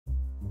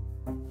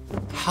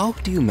How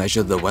do you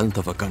measure the wealth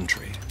of a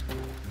country?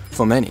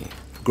 For many,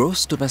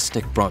 gross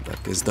domestic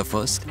product is the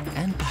first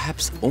and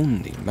perhaps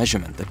only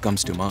measurement that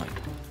comes to mind.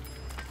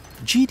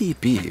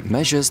 GDP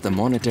measures the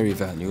monetary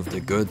value of the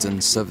goods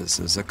and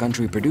services a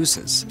country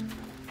produces,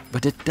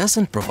 but it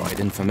doesn't provide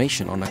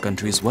information on a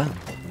country's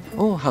wealth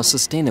or how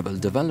sustainable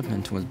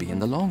development will be in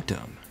the long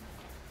term.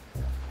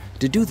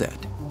 To do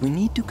that, we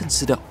need to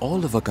consider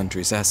all of a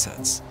country's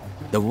assets,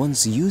 the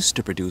ones used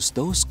to produce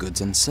those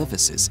goods and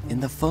services in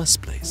the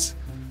first place.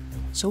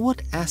 So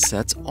what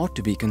assets ought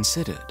to be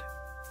considered?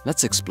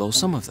 Let's explore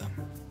some of them.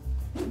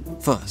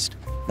 First,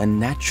 the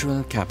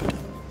natural capital,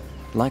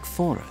 like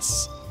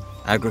forests,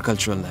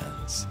 agricultural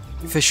lands,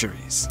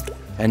 fisheries,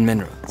 and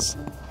minerals.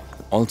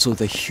 Also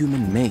the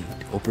human-made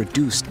or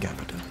produced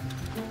capital,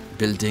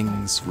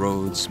 buildings,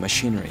 roads,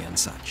 machinery, and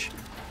such.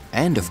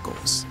 And of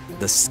course,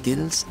 the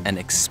skills and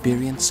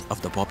experience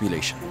of the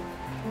population,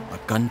 a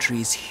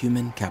country's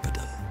human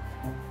capital.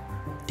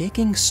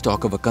 Taking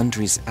stock of a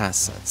country's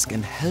assets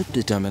can help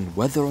determine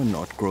whether or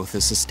not growth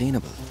is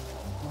sustainable.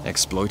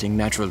 Exploiting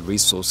natural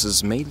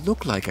resources may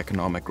look like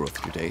economic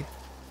growth today,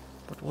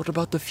 but what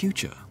about the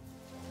future?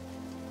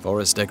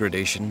 Forest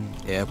degradation,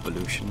 air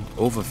pollution,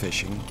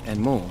 overfishing, and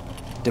more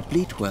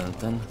deplete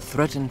wealth and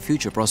threaten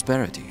future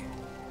prosperity.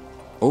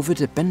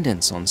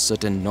 Overdependence on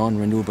certain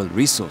non-renewable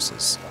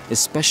resources,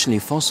 especially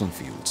fossil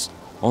fuels,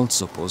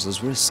 also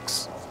poses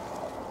risks.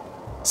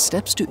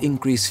 Steps to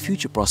increase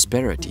future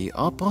prosperity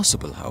are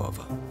possible,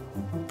 however.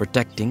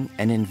 Protecting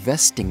and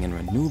investing in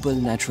renewable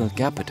natural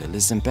capital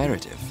is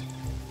imperative,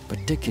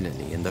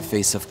 particularly in the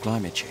face of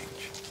climate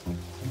change.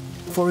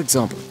 For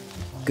example,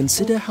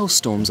 consider how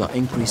storms are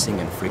increasing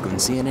in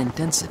frequency and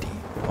intensity,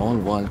 all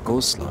while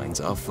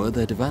coastlines are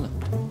further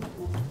developed.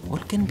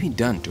 What can be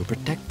done to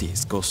protect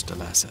these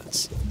coastal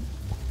assets?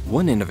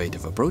 One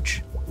innovative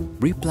approach: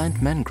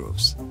 replant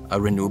mangroves, a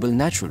renewable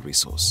natural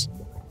resource.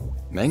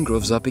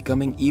 Mangroves are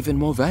becoming even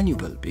more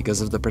valuable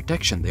because of the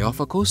protection they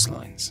offer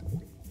coastlines.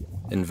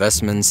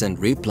 Investments in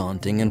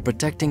replanting and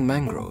protecting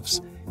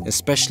mangroves,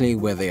 especially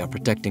where they are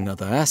protecting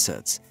other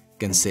assets,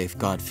 can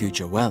safeguard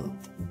future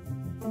wealth.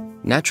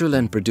 Natural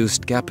and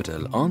produced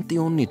capital aren't the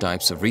only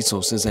types of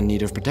resources in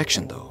need of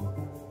protection, though.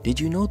 Did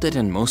you know that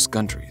in most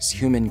countries,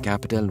 human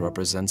capital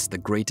represents the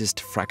greatest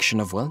fraction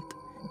of wealth?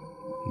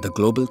 The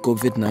global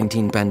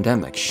COVID-19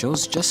 pandemic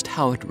shows just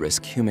how at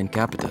risk human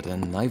capital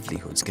and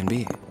livelihoods can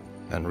be,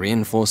 and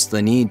reinforced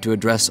the need to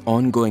address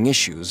ongoing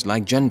issues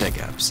like gender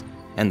gaps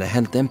and the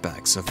health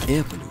impacts of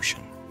air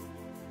pollution.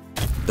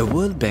 The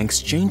World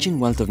Bank's Changing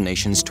Wealth of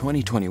Nations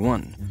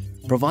 2021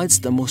 provides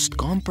the most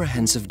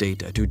comprehensive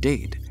data to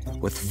date,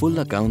 with full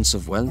accounts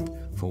of wealth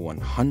for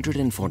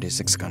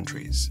 146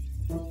 countries.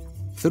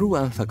 Through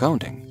wealth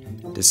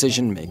accounting,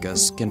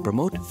 decision-makers can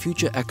promote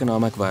future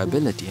economic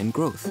viability and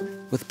growth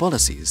with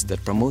policies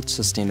that promote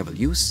sustainable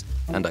use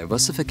and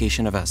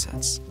diversification of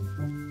assets.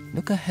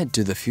 Look ahead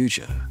to the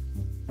future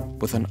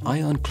with an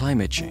eye on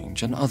climate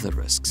change and other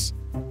risks,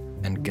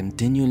 and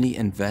continually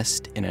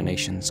invest in a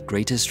nation's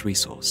greatest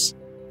resource,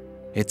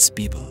 its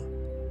people.